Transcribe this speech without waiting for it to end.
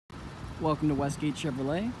Welcome to Westgate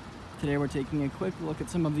Chevrolet. Today we're taking a quick look at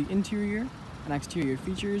some of the interior and exterior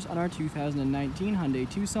features on our 2019 Hyundai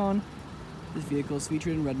Tucson. This vehicle is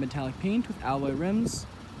featured in red metallic paint with alloy rims.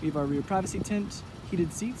 We have our rear privacy tint,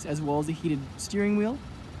 heated seats, as well as a heated steering wheel.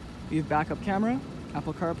 We have backup camera,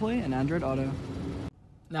 Apple CarPlay, and Android Auto.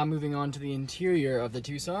 Now moving on to the interior of the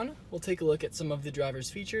Tucson, we'll take a look at some of the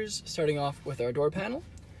driver's features, starting off with our door panel.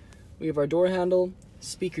 We have our door handle,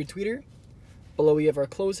 speaker tweeter. Below we have our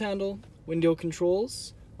close handle, window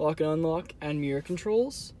controls, lock and unlock, and mirror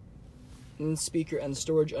controls, and speaker and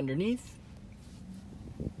storage underneath.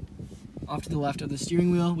 Off to the left of the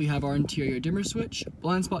steering wheel, we have our interior dimmer switch,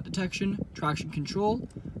 blind spot detection, traction control,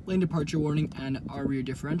 lane departure warning, and our rear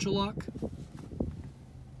differential lock.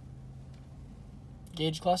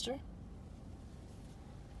 Gauge cluster.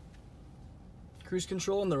 Cruise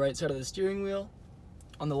control on the right side of the steering wheel.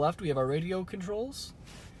 On the left, we have our radio controls,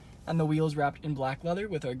 and the wheels wrapped in black leather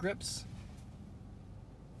with our grips.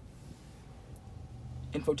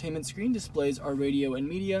 Infotainment screen displays our radio and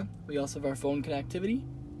media. We also have our phone connectivity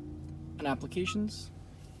and applications.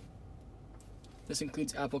 This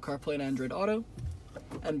includes Apple CarPlay and Android Auto.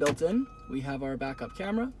 And built in, we have our backup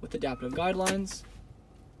camera with adaptive guidelines.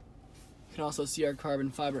 You can also see our carbon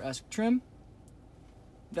fiber-esque trim,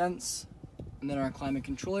 vents, and then our climate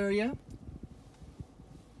control area.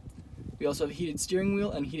 We also have a heated steering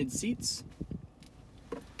wheel and heated seats,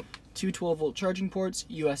 two 12-volt charging ports,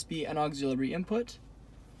 USB and auxiliary input,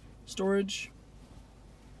 storage,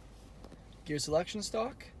 gear selection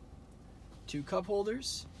stalk, two cup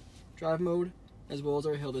holders, drive mode, as well as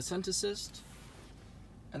our hill descent assist.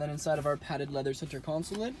 And then inside of our padded leather center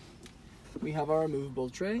console lid, we have our removable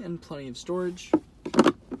tray and plenty of storage.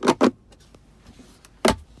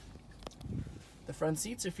 The front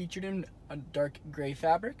seats are featured in a dark gray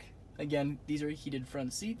fabric. Again, these are heated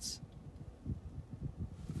front seats.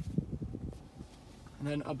 And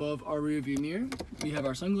then above our rear view mirror, we have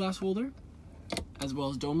our sunglass holder, as well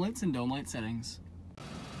as dome lights and dome light settings.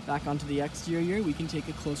 Back onto the exterior, we can take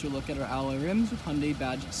a closer look at our alloy rims with Hyundai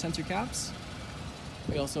badge sensor caps.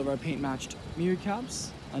 We also have our paint matched mirror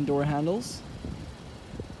caps and door handles,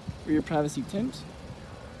 rear privacy tint.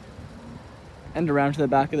 And around to the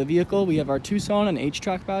back of the vehicle, we have our Tucson and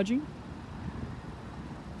H-Track badging.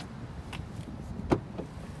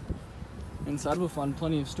 Inside we'll find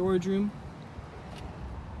plenty of storage room,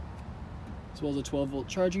 as well as a 12-volt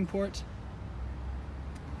charging port,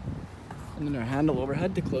 and then our handle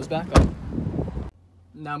overhead to close back up.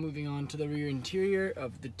 Now moving on to the rear interior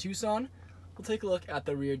of the Tucson, we'll take a look at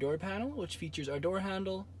the rear door panel, which features our door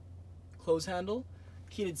handle, close handle,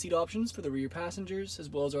 heated seat options for the rear passengers, as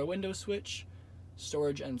well as our window switch,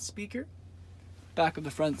 storage and speaker. Back of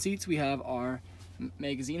the front seats we have our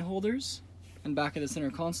magazine holders, and back of the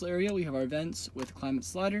center console area we have our vents with climate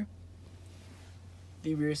slider.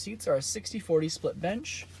 The rear seats are a 60-40 split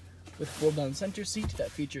bench with fold-down center seat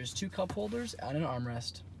that features two cup holders and an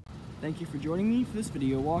armrest. Thank you for joining me for this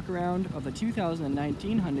video walk around of the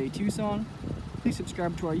 2019 Hyundai Tucson. Please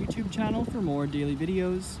subscribe to our YouTube channel for more daily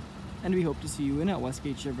videos, and we hope to see you in at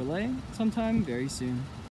Westgate Chevrolet sometime very soon.